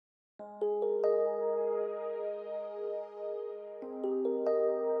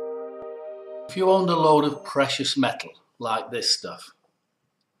If you owned a load of precious metal, like this stuff,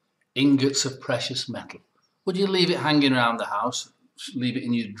 ingots of precious metal, would you leave it hanging around the house, leave it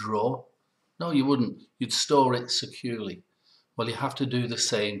in your drawer? No, you wouldn't. You'd store it securely. Well, you have to do the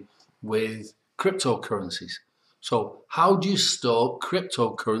same with cryptocurrencies. So how do you store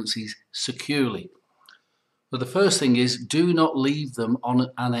cryptocurrencies securely? Well, the first thing is, do not leave them on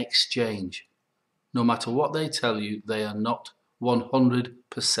an exchange. No matter what they tell you, they are not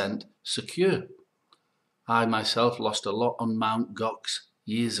 100% secure. I myself lost a lot on Mt. Gox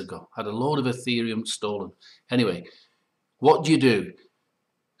years ago. Had a load of Ethereum stolen. Anyway, what do?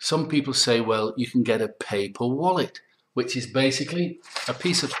 Some people say, well, you can get a paper wallet, which is basically a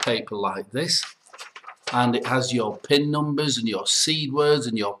piece of paper like this, and it has your PIN numbers and your seed words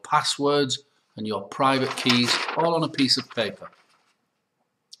and your passwords and your private keys all on a piece of paper,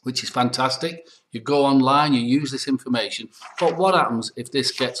 which is fantastic. You go online, you use this information, but what happens if this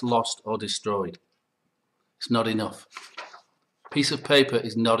gets lost or destroyed? It's not enough. A piece of paper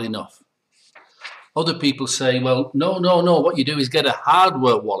is not enough. Other people say, well, no, what you do is get a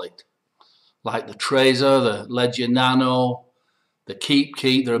hardware wallet, like the Trezor, the Ledger Nano, the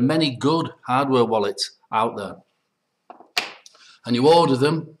Keepkey. There are many good hardware wallets out there. And you order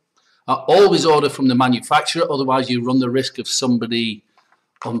them. Always order from the manufacturer, otherwise you run the risk of somebody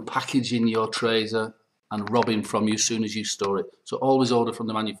unpackaging your Trezor and robbing from you as soon as you store it. So always order from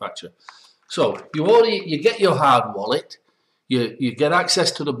the manufacturer. So you get your hard wallet, you get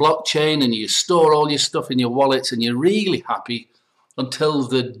access to the blockchain, and you store all your stuff in your wallets, and you're really happy until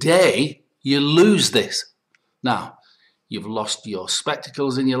the day you lose this. Now, you've lost your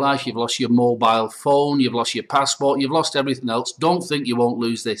spectacles in your life, you've lost your mobile phone, you've lost your passport, you've lost everything else. Don't think you won't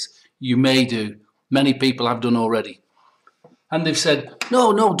lose this. You may do. Many people have done already. And they've said,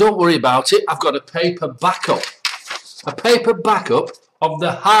 no, don't worry about it. I've got a paper backup. A paper backup of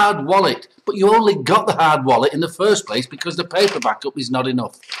the hard wallet. But you only got the hard wallet in the first place because the paper backup is not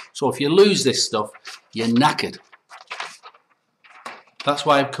enough. So if you lose this stuff, you're knackered. That's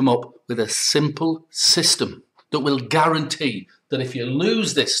why I've come up with a simple system that will guarantee that if you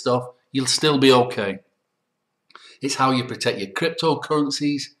lose this stuff, you'll still be okay. It's how you protect your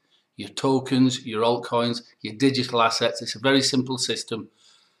cryptocurrencies, your tokens, your altcoins, your digital assets. It's a very simple system.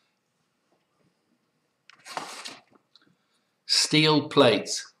 Steel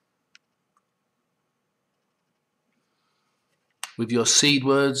plates with your seed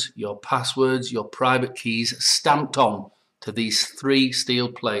words, your passwords, your private keys stamped on to these 3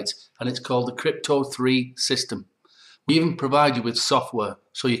 steel plates, and it's called the Crypto 3 system. We even provide you with software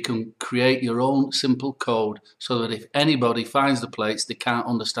so you can create your own simple code so that if anybody finds the plates, they can't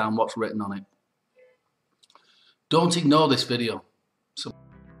understand what's written on it. Don't ignore this video.